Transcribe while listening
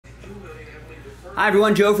Hi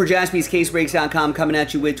everyone, Joe for JaspysCaseBreaks.com coming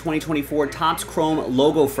at you with 2024 Topps Chrome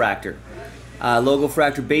Logofractor.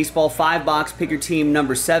 Logofractor Baseball 5-box, pick your team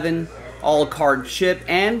number 7, all card ship,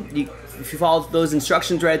 and if you follow those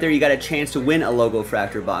instructions right there, you got a chance to win a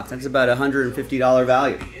Logofractor box. That's about a $150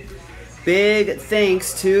 value. Big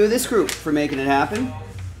thanks to this group for making it happen.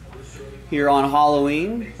 Here on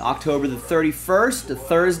Halloween, October the 31st, a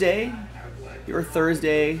Thursday, your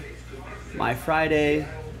Thursday, my Friday,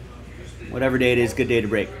 whatever day it is, good day to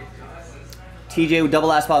break. TJ with double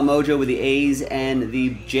last spot mojo with the A's and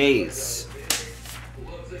the J's.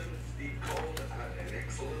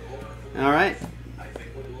 All right.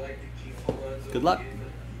 Good luck.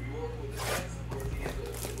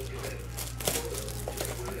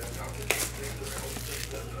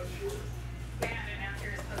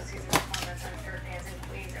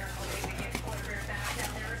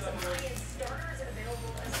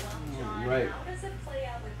 Right.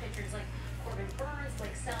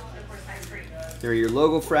 There are your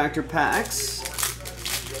Logofractor packs.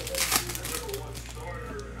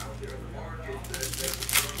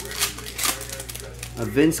 A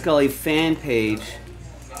Vin Scully fan page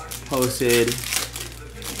posted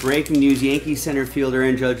breaking news: Yankees center fielder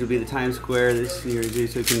and Judge will be the Times Square this year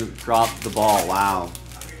so he can drop the ball. Wow.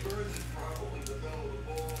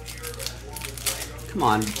 Come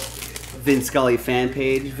on, Vin Scully fan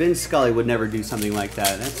page. Vin Scully would never do something like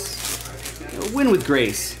that. That's, you know, win with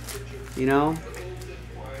grace, you know?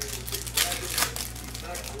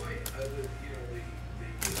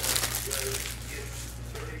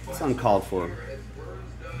 It's uncalled for.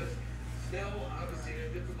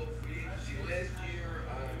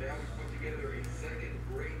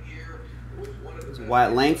 There's a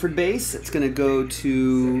Wyatt Langford base. It's going to go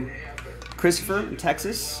to Christopher in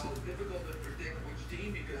Texas.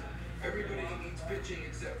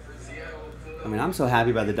 I mean, I'm so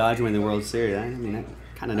happy about the Dodgers winning the World Series. I mean, I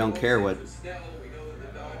kind of don't care what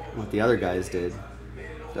the other guys did.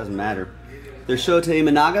 Doesn't matter. There's Shota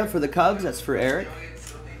Imanaga for the Cubs. That's for Eric.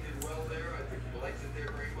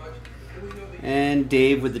 And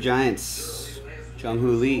Dave with the Giants.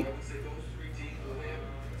 Jung-Hoo Lee.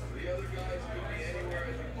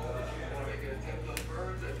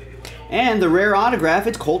 And the rare autograph,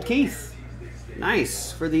 it's Colt Keith.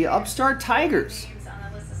 Nice. For the upstart Tigers.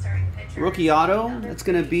 Rookie auto, that's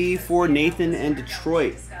going to be for Nathan and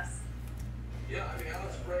Detroit.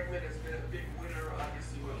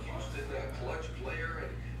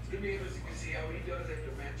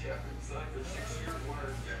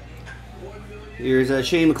 Here's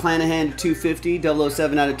Shane McClanahan, 250,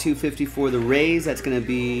 007 out of 250 for the Rays. That's going to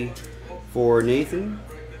be for Nathan.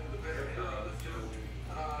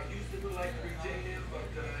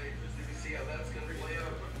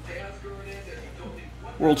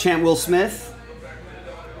 World champ Will Smith.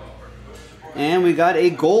 And we got a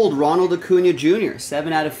gold Ronald Acuna Jr.,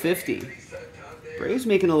 7 out of 50. Braves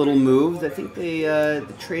making a little move. I think they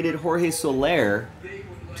traded Jorge Soler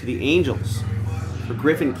to the Angels for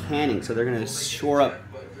Griffin Canning. So they're going to shore up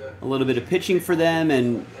a little bit of pitching for them.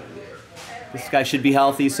 And this guy should be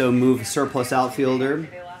healthy, so move surplus outfielder.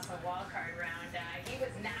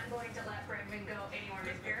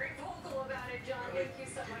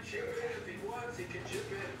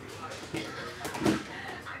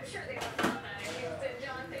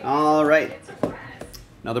 All right,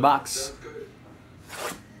 another box.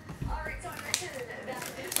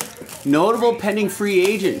 Notable pending free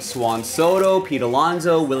agents: Juan Soto, Pete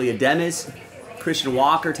Alonso, Willie Adames, Christian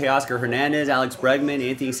Walker, Teoscar Hernandez, Alex Bregman,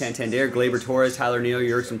 Anthony Santander, Gleyber Torres, Tyler Neal,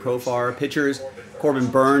 Jurickson Profar. Pitchers: Corbin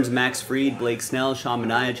Burns, Max Fried, Blake Snell, Sean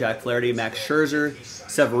Manaea, Jack Flaherty, Max Scherzer,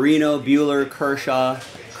 Severino, Buehler, Kershaw.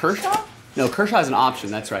 Kershaw? No, Kershaw is an option.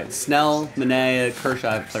 That's right. Snell, Manaea, Kershaw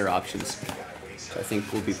have player options, which I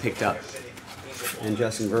think will be picked up. And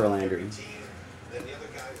Justin Verlander.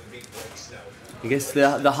 I guess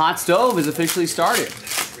the hot stove is officially started.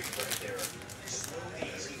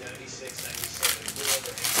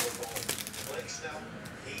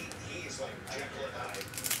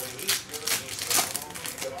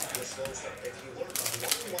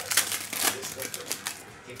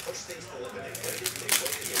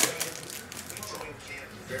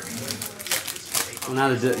 Well,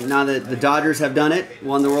 now that the Dodgers have done it,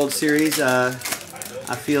 won the World Series, I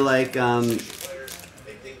feel like now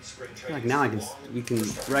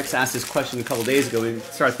Rex asked this question a couple days ago. We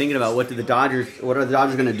started thinking about what are the Dodgers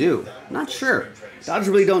going to do? I'm not sure. Dodgers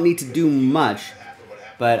really don't need to do much,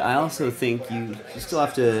 but I also think you still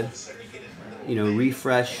have to,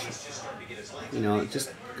 refresh.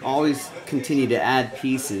 Just always continue to add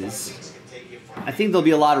pieces. I think there'll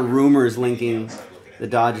be a lot of rumors linking the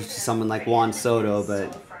Dodgers to someone like Juan Soto,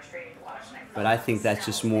 but But I think that's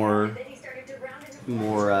just more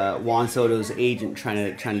Juan Soto's agent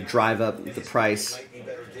trying to drive up the price.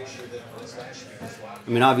 I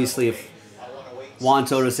mean, obviously, if Juan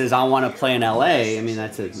Soto says I want to play in LA, I mean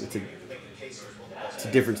it's a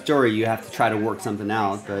different story. You have to try to work something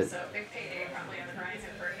out. But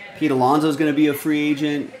Pete Alonso is going to be a free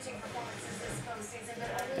agent.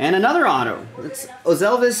 And another auto. It's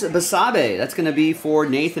Ozelvis Basabe. That's going to be for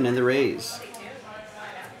Nathan and the Rays.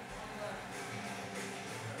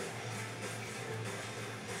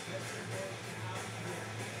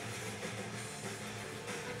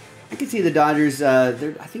 I can see the Dodgers. I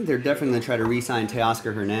think they're definitely going to try to re-sign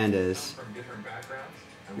Teoscar Hernandez.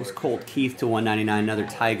 There's Colt Keith to 199. Another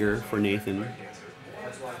Tiger for Nathan.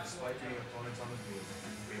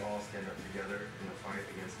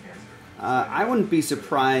 I wouldn't be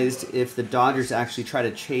surprised if the Dodgers actually try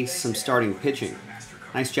to chase some starting pitching.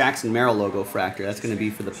 Nice Jackson Merrill Logofractor. That's going to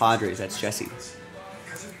be for the Padres. That's Jesse.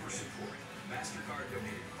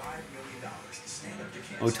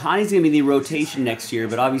 Ohtani's going to be the rotation next year,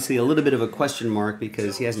 but obviously a little bit of a question mark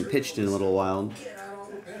because he hasn't pitched in a little while.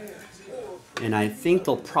 And I think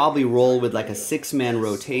they'll probably roll with like a 6-man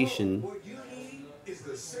rotation.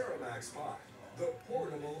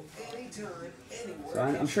 So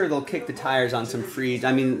I'm sure they'll kick the tires on some free.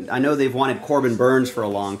 I mean, I know they've wanted Corbin Burns for a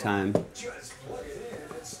long time.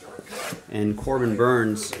 And Corbin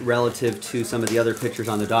Burns, relative to some of the other pitchers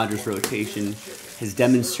on the Dodgers rotation, has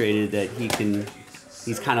demonstrated that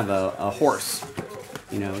he's kind of a horse.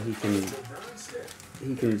 You know, he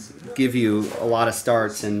can give you a lot of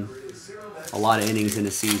starts and a lot of innings in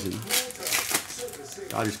a season.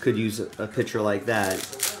 Dodgers could use a pitcher like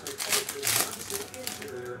that.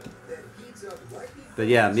 But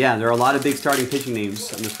yeah, there are a lot of big starting pitching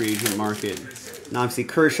names on the free agent market. And obviously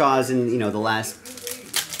Kershaw's in the last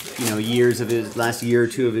last year or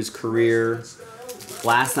two of his career.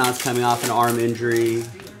 Glasnow's coming off an arm injury.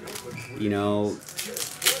 You know,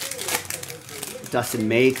 Dustin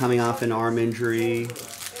May coming off an arm injury.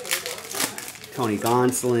 Tony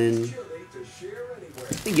Gonsolin.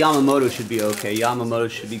 I think Yamamoto should be okay. Yamamoto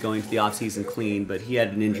should be going to the offseason clean, but he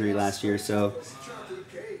had an injury last year, so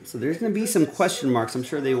there's going to be some question marks. I'm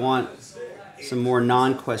sure they want some more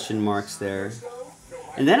non-question marks there.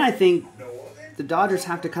 And then I think the Dodgers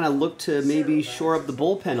have to kind of look to maybe shore up the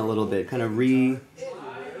bullpen a little bit, kind of revamp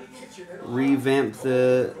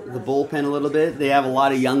the bullpen a little bit. They have a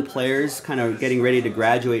lot of young players kind of getting ready to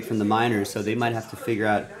graduate from the minors, so they might have to figure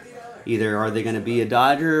out either are they going to be a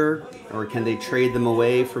Dodger or can they trade them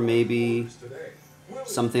away for maybe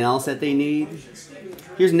something else that they need.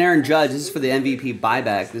 Here's an Aaron Judge. This is for the MVP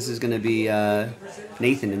buyback. This is going to be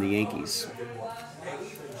Nathan in the Yankees.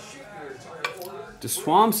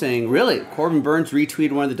 DeSwam saying, really? Corbin Burns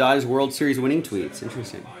retweeted one of the Dodgers World Series winning tweets.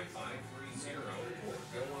 Interesting.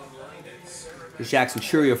 There's Jackson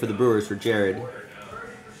Churio for the Brewers for Jared.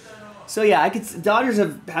 So yeah, Dodgers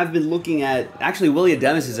have been looking at, actually Willie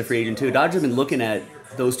Adames is a free agent too. Dodgers have been looking at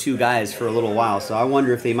those two guys for a little while, so I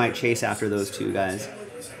wonder if they might chase after those two guys.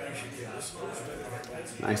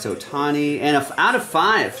 Nice Ohtani. And out of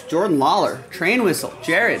 5, Jordan Lawler. Train whistle.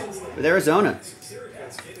 Jared with Arizona.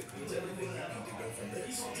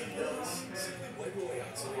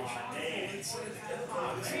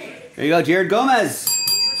 There you go, Jared Gomez.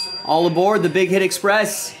 All aboard the Big Hit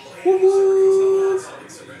Express. Woo-hoo.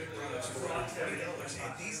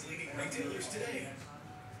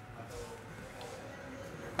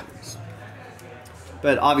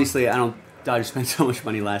 But obviously, Dodgers spent so much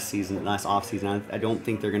money last offseason. I don't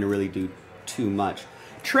think they're going to really do too much.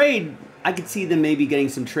 Trade, I could see them maybe getting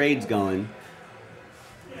some trades going.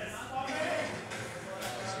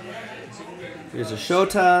 Here's a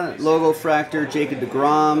Shota Logofractor, Jacob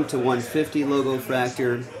deGrom to 150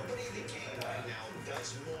 Logofractor.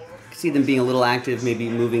 See them being a little active, maybe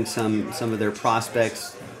moving some of their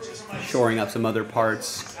prospects, shoring up some other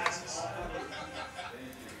parts.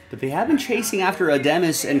 But they have been chasing after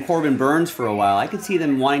Adames and Corbin Burns for a while. I could see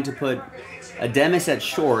them wanting to put Adames at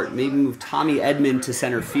short, maybe move Tommy Edman to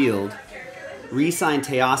center field, re-sign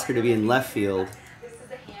Teoscar to be in left field,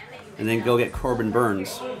 and then go get Corbin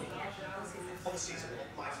Burns.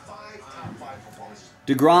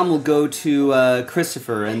 deGrom will go to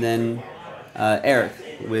Christopher, and then Eric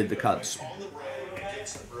with the Cubs.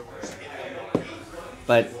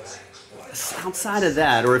 But outside of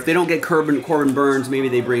that, or if they don't get Corbin Burns, maybe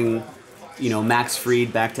they bring, Max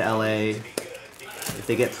Fried back to LA. If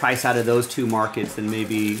they get Price out of those two markets, then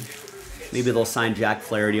maybe they'll sign Jack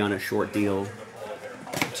Flaherty on a short deal,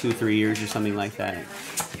 2-3 years or something like that.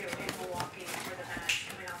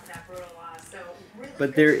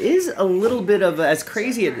 But there is a little bit of, as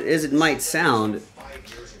crazy as it might sound,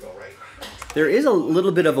 there is a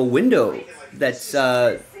little bit of a window that's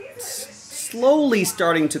slowly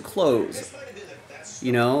starting to close,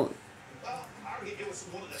 you know?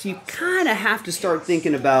 So you kind of have to start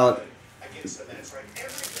thinking about,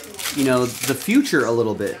 you know, the future a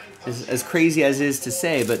little bit, as crazy as it is to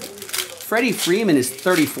say, but Freddie Freeman is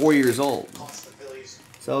 34 years old.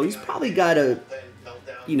 So he's probably got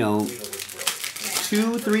you know,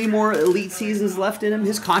 2-3 more elite seasons left in him.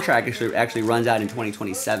 His contract actually runs out in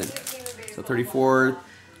 2027. So 34,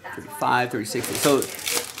 35, 36.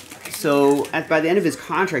 So by the end of his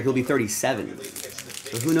contract, he'll be 37.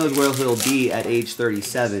 So who knows where he'll be at age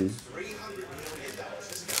 37.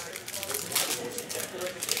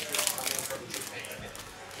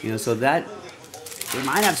 You know, so that they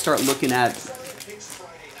might have to start looking at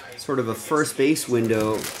sort of a first base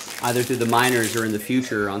window, either through the minors or in the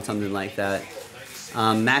future on something like that.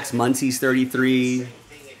 Max Muncy's 33.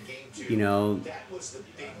 You know,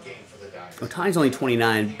 Ohtani's only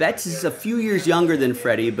 29. Betts is a few years younger than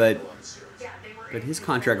Freddie, but his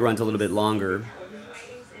contract runs a little bit longer.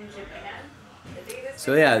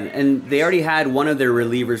 So yeah, and they already had one of their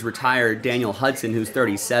relievers retired, Daniel Hudson, who's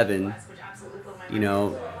 37. You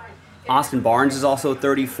know, Austin Barnes is also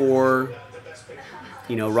 34.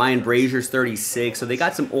 You know, Ryan Brazier's 36. So they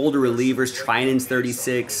got some older relievers. Trinan's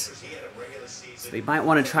 36. So they might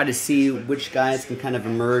want to try to see which guys can kind of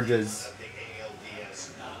emerge as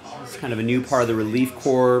kind of a new part of the relief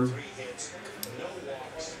corps.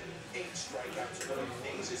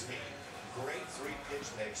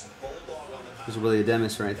 There's Willie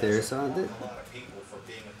Ademus right there.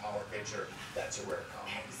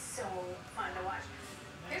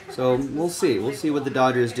 So we'll see. We'll see what the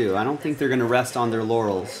Dodgers do. I don't think they're going to rest on their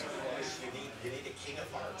laurels.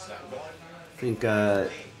 I think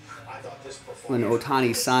when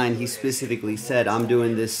Ohtani signed, he specifically said, "I'm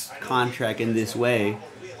doing this contract in this way."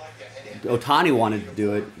 Ohtani wanted to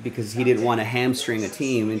do it because he didn't want to hamstring a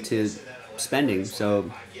team into spending.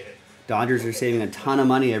 So Dodgers are saving a ton of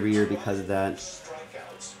money every year because of that,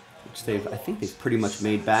 which I think they've pretty much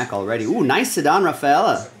made back already. Ooh, nice Ceddanne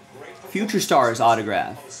Rafaela. Future Stars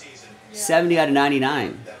autograph. 70 out of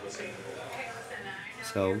 99.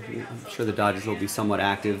 So I'm sure the Dodgers will be somewhat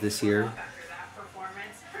active this year.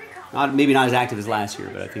 Maybe not as active as last year,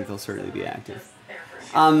 but I think they'll certainly be active.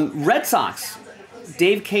 Red Sox.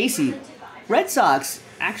 Dave Casey. Red Sox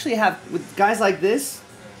actually have, with guys like this,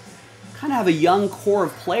 kind of have a young core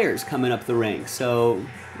of players coming up the ranks. So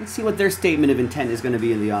let's see what their statement of intent is going to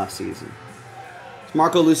be in the offseason.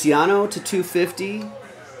 Marco Luciano to 250.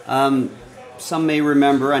 Some may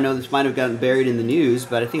remember, I know this might have gotten buried in the news,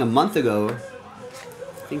 but I think a month ago,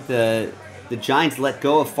 I think the Giants let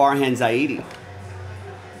go of Farhan Zaidi,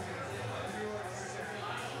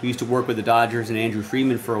 who used to work with the Dodgers and Andrew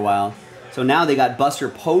Friedman for a while. So now they got Buster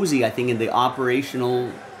Posey, I think, in the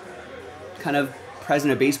operational kind of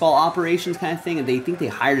president of baseball operations kind of thing, and they think they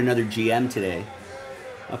hired another GM today,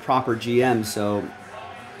 a proper GM. So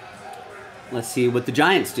let's see what the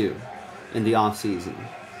Giants do in the offseason.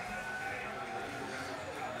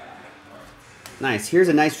 Nice. Here's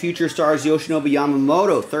a nice Future Stars Yoshinobu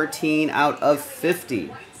Yamamoto, 13 out of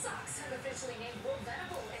 50.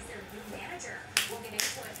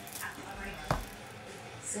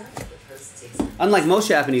 Unlike most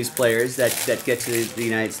Japanese players that get to the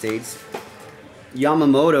United States,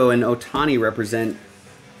 Yamamoto and Ohtani represent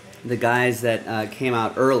the guys that came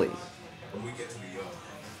out earlier.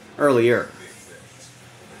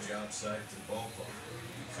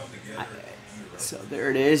 So there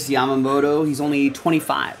it is, Yamamoto. He's only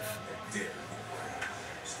 25.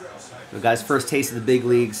 The guy's first taste of the big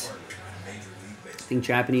leagues. I think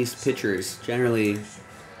Japanese pitchers generally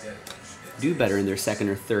do better in their second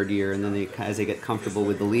or third year, and then as they get comfortable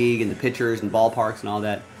with the league and the pitchers and ballparks and all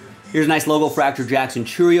that. Here's a nice Logofractor Jackson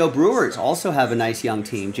Churio. Brewers also have a nice young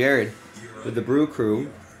team. Jared with the Brew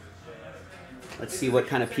Crew. Let's see what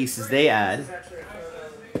kind of pieces they add.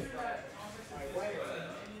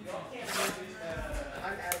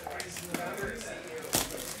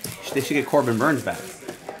 They should get Corbin Burns back.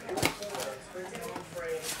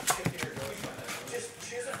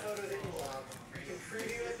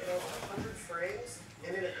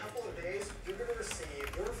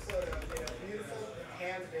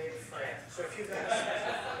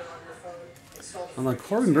 Well,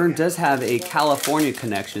 Corbin Burns does have a California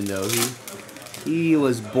connection, though. He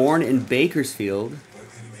was born in Bakersfield,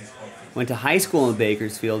 went to high school in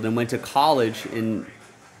Bakersfield, and went to college in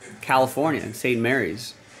California, St.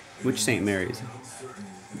 Mary's. Which St. Mary's?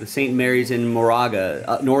 The St. Mary's in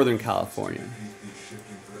Moraga, Northern California.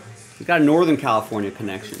 got a Northern California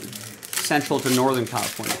connection. Central to Northern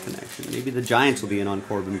California connection. Maybe the Giants will be in on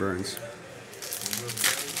Corbin Burns.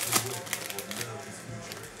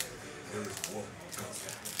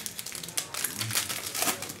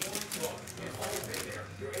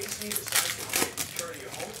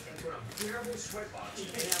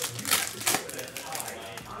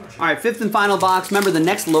 All right, fifth and final box. Remember, the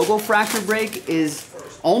next Logofractor break is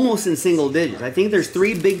almost in single digits. I think there's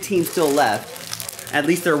 3 big teams still left. At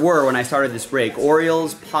least there were when I started this break.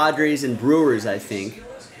 Orioles, Padres, and Brewers, I think.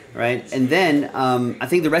 Right? And then I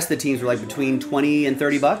think the rest of the teams were like between 20 and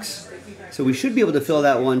 30 bucks. So we should be able to fill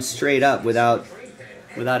that one straight up without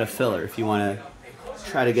a filler if you want to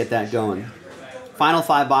try to get that going. Final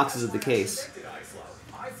 5 boxes of the case.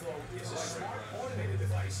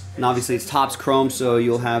 And obviously it's Topps Chrome, so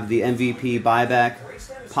you'll have the MVP buyback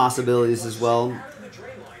possibilities as well.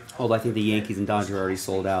 Although I think the Yankees and Dodgers are already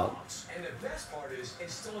sold out.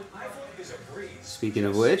 Speaking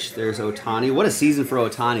of which, there's Ohtani. What a season for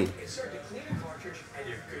Ohtani.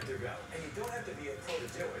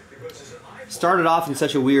 Started off in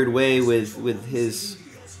such a weird way with his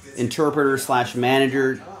interpreter slash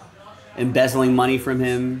manager embezzling money from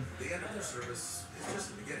him.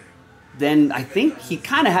 Then I think he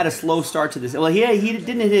kind of had a slow start to this. Well, he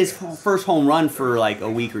didn't hit his first home run for like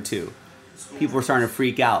a week or two. People were starting to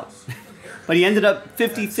freak out. But he ended up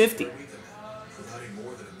 50-50.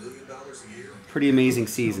 Pretty amazing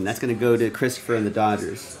season. That's going to go to Christopher and the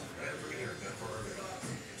Dodgers.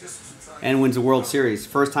 And wins a World Series.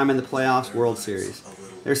 First time in the playoffs, World Series.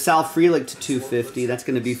 There's Sal Frelick to 250. That's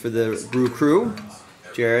going to be for the Brew Crew.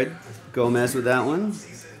 Jared Gomez with that one.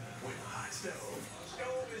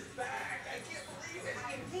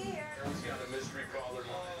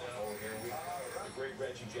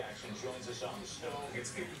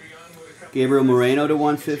 Gabriel Moreno to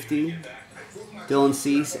 150. Dylan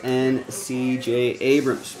Cease and C.J.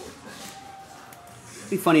 Abrams. It'd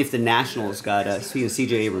be funny if the Nationals got, speaking of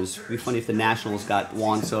C.J. Abrams, it'd be funny if the Nationals got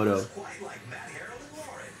Juan Soto.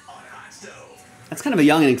 That's kind of a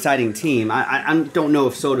young and exciting team. I don't know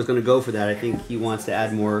if Soto's going to go for that. I think he wants to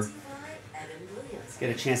add more, get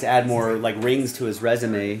a chance to add more like rings to his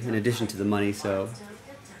resume in addition to the money, so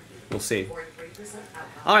we'll see.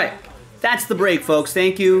 All right, that's the break, folks.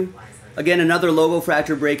 Thank you. Again, another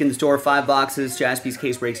Logofractor break in the store, 5 boxes,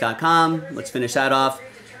 jaspyscasebreaks.com. Let's finish that off.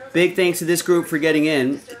 Big thanks to this group for getting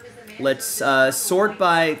in. Let's sort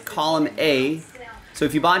by column A. So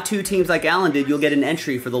if you bought 2 teams like Alan did, you'll get an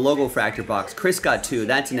entry for the Logofractor box. Chris got 2,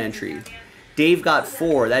 that's an entry. Dave got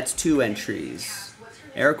 4, that's 2 entries.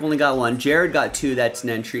 Eric only got 1. Jared got 2, that's an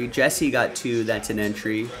entry. Jesse got 2, that's an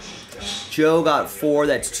entry. Joe got 4,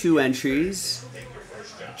 that's 2 entries.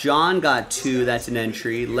 John got 2, that's an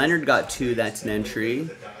entry. Leonard got 2, that's an entry.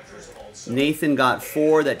 Nathan got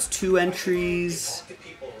 4, that's 2 entries.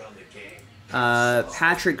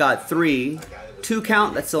 Patrick got 3. 2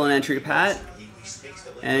 count, that's still an entry, Pat.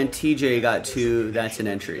 And TJ got 2, that's an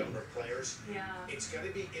entry.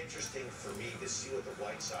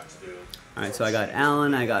 Alright, so I got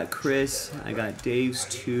Alan, I got Chris, I got Dave's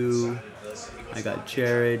 2, I got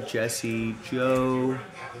Jared, Jesse, Joe,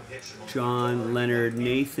 John, Leonard,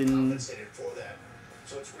 Nathan,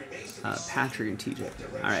 Patrick, and TJ.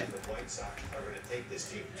 Alright.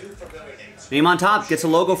 Name on top gets a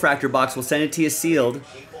Logofractor box. We'll send it to you sealed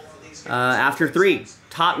after 3.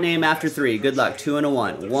 Top name after 3. Good luck. 2 and a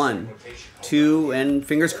 1. 1, 2, and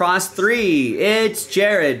fingers crossed 3. It's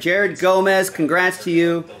Jared. Jared Gomez. Congrats to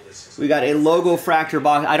you. We got a Logofractor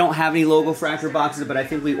box. I don't have any Logofractor boxes, but I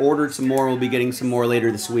think we ordered some more. We'll be getting some more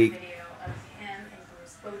later this week.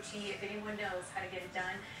 If anyone knows how to get it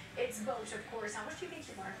done, it's Boch, of course. How much do you think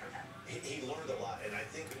you learned from him? He learned a lot, and I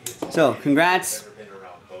think. So, congrats.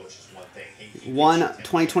 1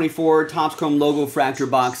 2024 Topps Chrome Logofractor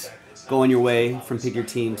box going your way from Pick Your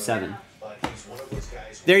Team 7.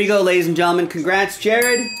 There you go, ladies and gentlemen. Congrats,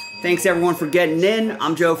 Jared. Thanks, everyone, for getting in.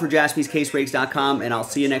 I'm Joe for jaspyscasebreaks.com, and I'll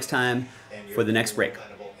see you next time for the next break.